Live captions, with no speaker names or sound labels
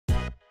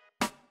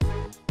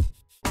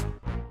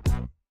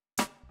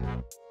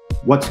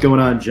What's going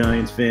on,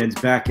 Giants fans?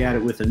 Back at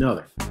it with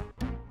another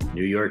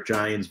New York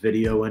Giants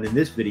video. And in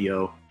this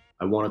video,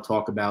 I want to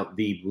talk about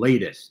the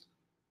latest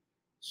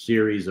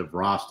series of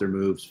roster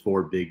moves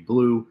for Big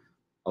Blue.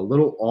 A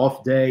little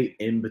off day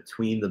in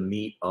between the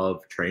meat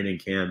of training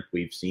camp.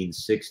 We've seen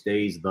 6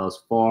 days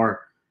thus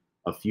far,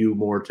 a few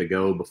more to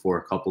go before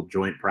a couple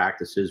joint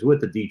practices with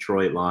the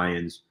Detroit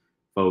Lions.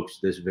 Folks,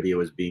 this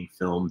video is being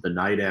filmed the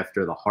night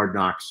after the Hard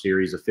Knocks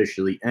series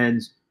officially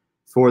ends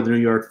for the New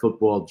York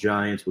Football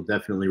Giants. We'll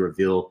definitely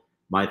reveal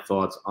my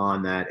thoughts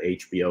on that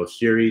HBO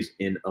series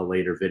in a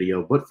later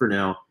video. But for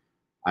now,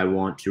 I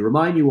want to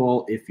remind you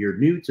all, if you're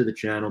new to the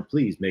channel,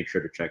 please make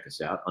sure to check us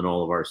out on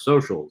all of our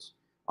socials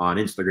on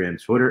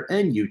Instagram, Twitter,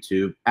 and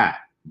YouTube at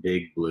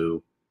Big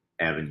Blue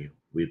Avenue.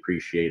 We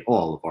appreciate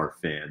all of our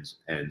fans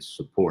and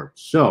support.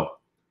 So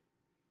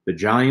the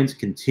Giants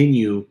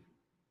continue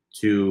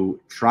to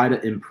try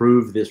to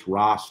improve this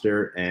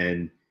roster,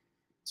 and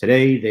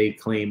today they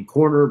claim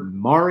corner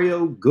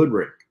Mario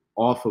Goodrich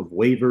off of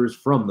waivers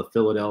from the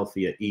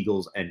Philadelphia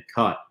Eagles and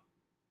cut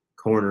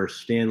corner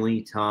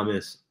Stanley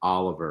Thomas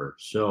Oliver.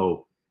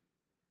 So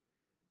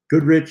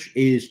Goodrich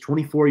is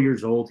 24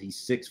 years old. He's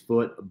 6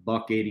 foot,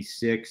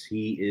 $186.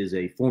 He is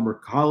a former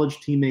college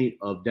teammate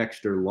of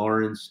Dexter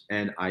Lawrence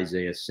and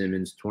Isaiah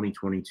Simmons,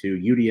 2022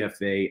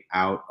 UDFA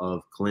out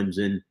of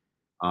Clemson.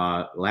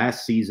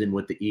 Last season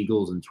with the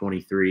Eagles in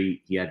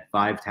 23, he had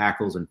 5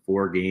 tackles in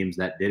 4 games.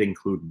 That did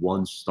include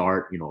 1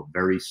 start,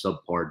 very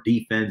subpar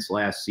defense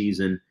last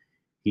season.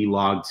 He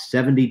logged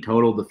 70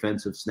 total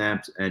defensive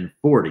snaps and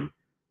 40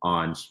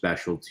 on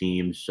special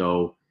teams.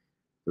 So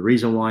the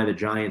reason why the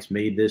Giants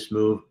made this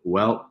move,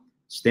 well,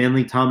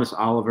 Stanley Thomas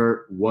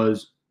Oliver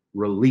was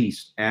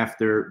released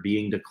after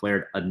being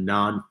declared a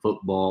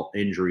non-football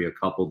injury a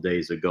couple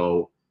days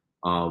ago.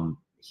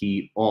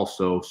 He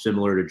also,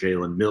 similar to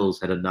Jalen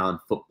Mills, had a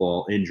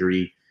non-football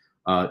injury.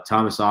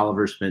 Thomas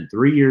Oliver spent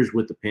 3 years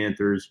with the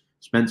Panthers,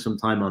 spent some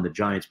time on the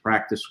Giants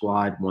practice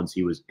squad once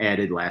he was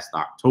added last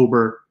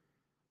October.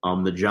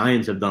 The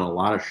Giants have done a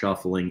lot of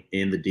shuffling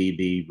in the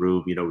DB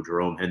room.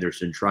 Jerome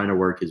Henderson trying to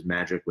work his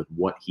magic with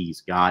what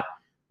he's got.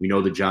 We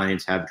know the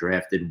Giants have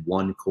drafted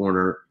 1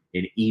 corner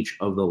in each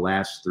of the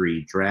last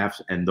 3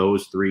 drafts, and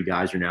those 3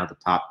 guys are now the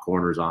top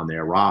corners on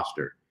their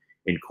roster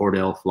in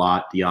Cordell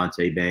Flott,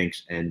 Deonte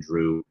Banks, and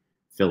Drew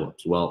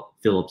Phillips. Well,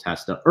 Phillips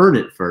has to earn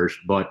it first,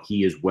 but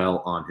he is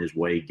well on his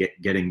way,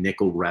 getting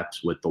nickel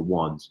reps with the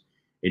ones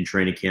in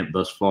training camp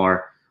thus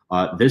far.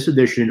 This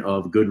edition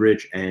of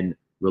Goodrich and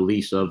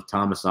release of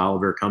Thomas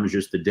Oliver comes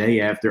just the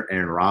day after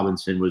Aaron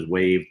Robinson was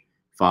waived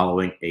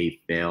following a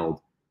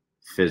failed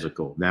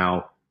physical.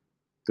 Now,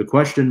 the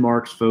question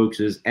marks, folks,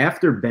 is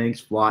after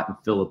Banks, Flott, and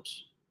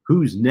Phillips,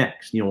 who's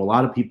next? A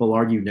lot of people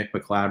argue Nick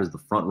McLeod is the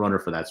front runner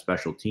for that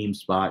special team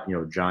spot.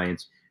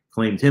 Giants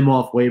claimed him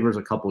off waivers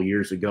a couple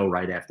years ago,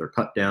 right after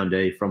cutdown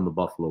day from the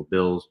Buffalo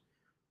Bills.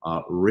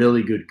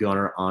 Really good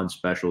gunner on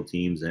special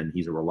teams, and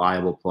he's a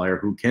reliable player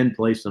who can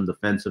play some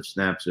defensive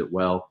snaps as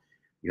well.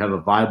 You have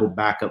a viable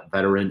backup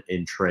veteran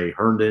in Trey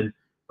Herndon,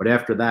 but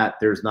after that,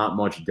 there's not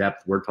much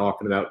depth. We're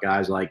talking about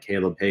guys like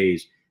Caleb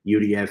Hayes,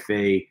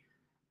 UDFA,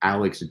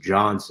 Alex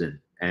Johnson,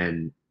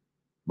 and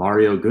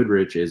Mario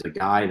Goodrich is a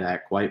guy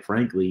that, quite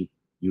frankly,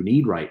 you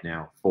need right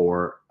now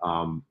for,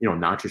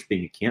 not just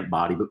being a camp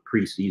body, but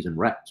preseason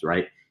reps,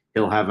 right?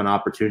 He'll have an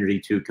opportunity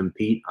to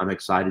compete. I'm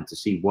excited to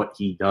see what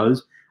he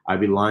does.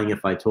 I'd be lying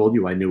if I told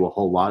you I knew a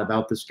whole lot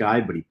about this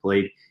guy, but he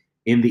played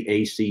in the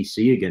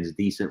ACC against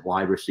decent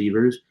wide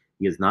receivers.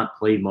 He has not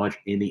played much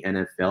in the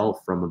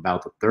NFL. From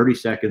about the 30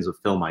 seconds of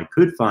film I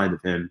could find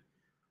of him,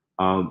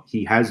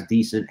 he has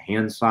decent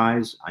hand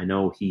size. I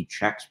know he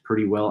checks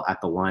pretty well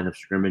at the line of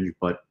scrimmage,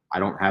 but I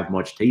don't have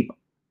much tape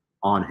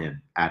on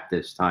him at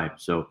this time.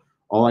 So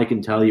all I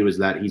can tell you is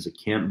that he's a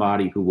camp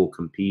body who will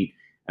compete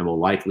and will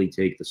likely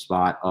take the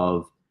spot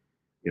of,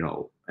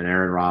 an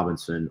Aaron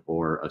Robinson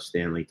or a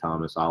Stanley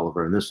Thomas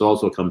Oliver. And this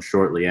also comes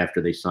shortly after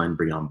they signed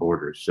Breon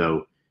Borders.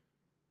 So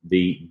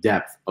the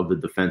depth of the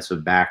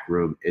defensive back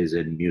room is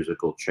in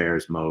musical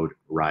chairs mode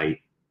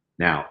right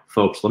now.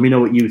 Folks, let me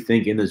know what you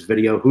think in this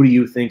video. Who do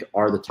you think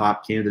are the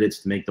top candidates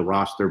to make the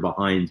roster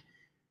behind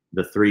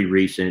the 3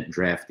 recent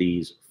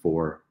draftees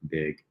for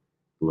Big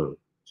Blue?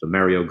 So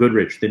Mario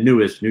Goodrich, the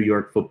newest New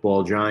York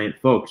Football Giant.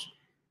 Folks,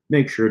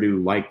 make sure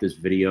to like this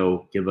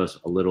video, give us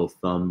a little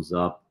thumbs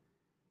up,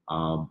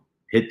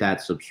 hit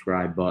that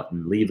subscribe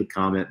button, leave a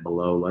comment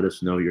below, let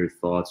us know your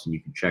thoughts, and you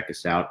can check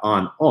us out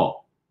on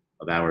all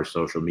of our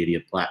social media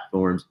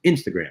platforms,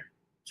 Instagram,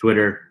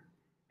 Twitter,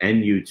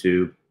 and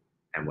YouTube.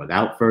 And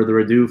without further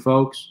ado,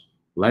 folks,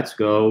 let's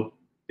go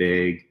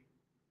Big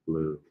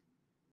Blue.